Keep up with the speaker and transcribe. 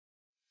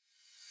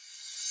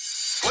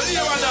you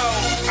are now?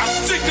 I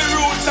stick the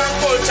roots and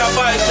culture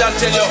vibes that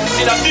tell you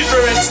in a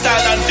different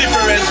style and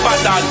different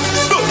pattern.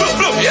 Look, look,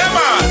 look, yeah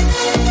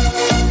man.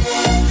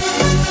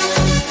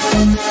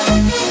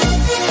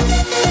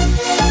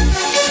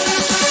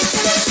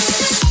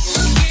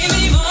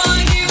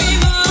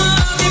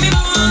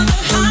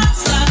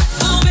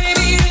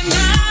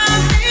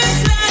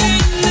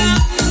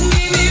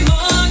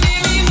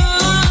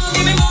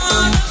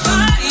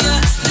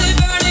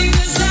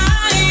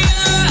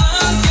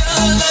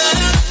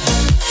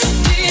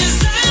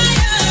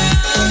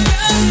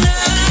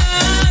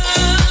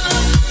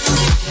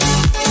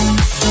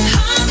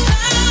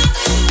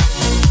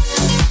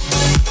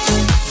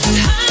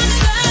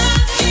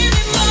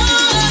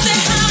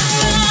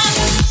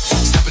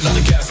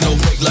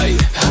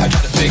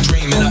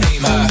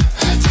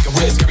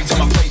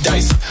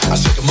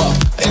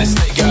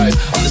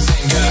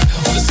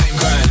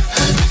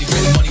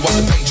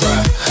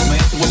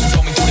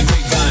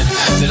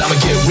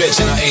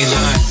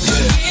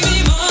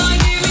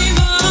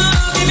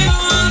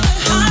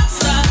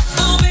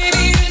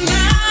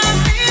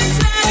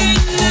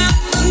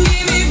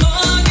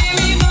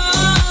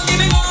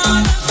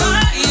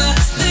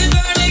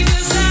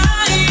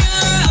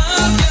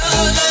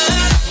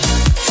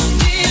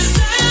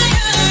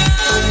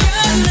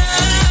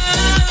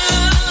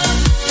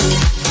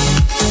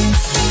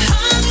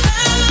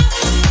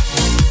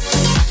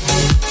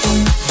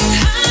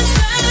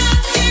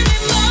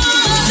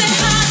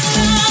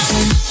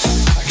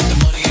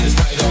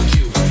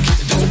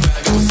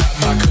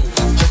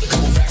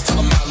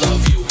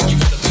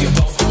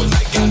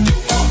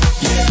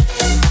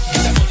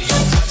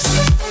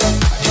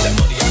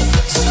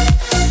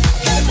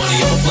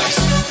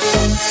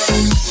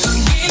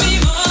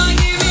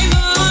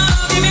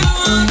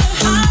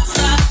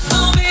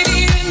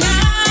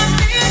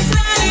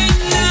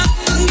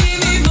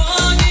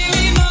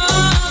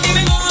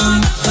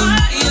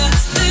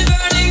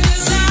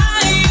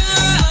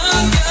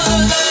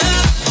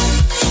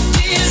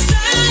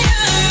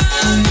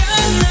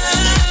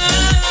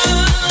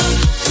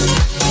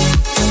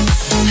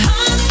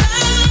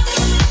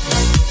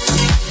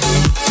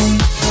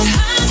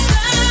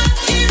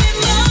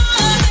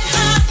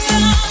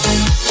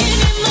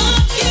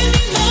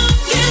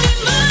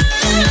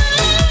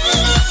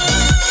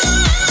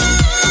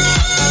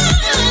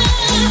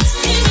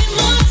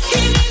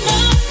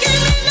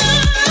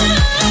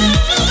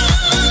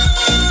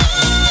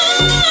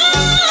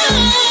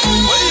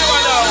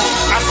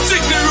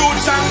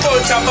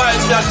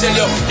 Tell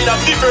you in a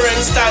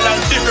different style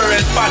and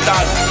different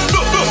pattern.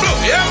 Look, look, look,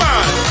 yeah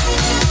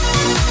man.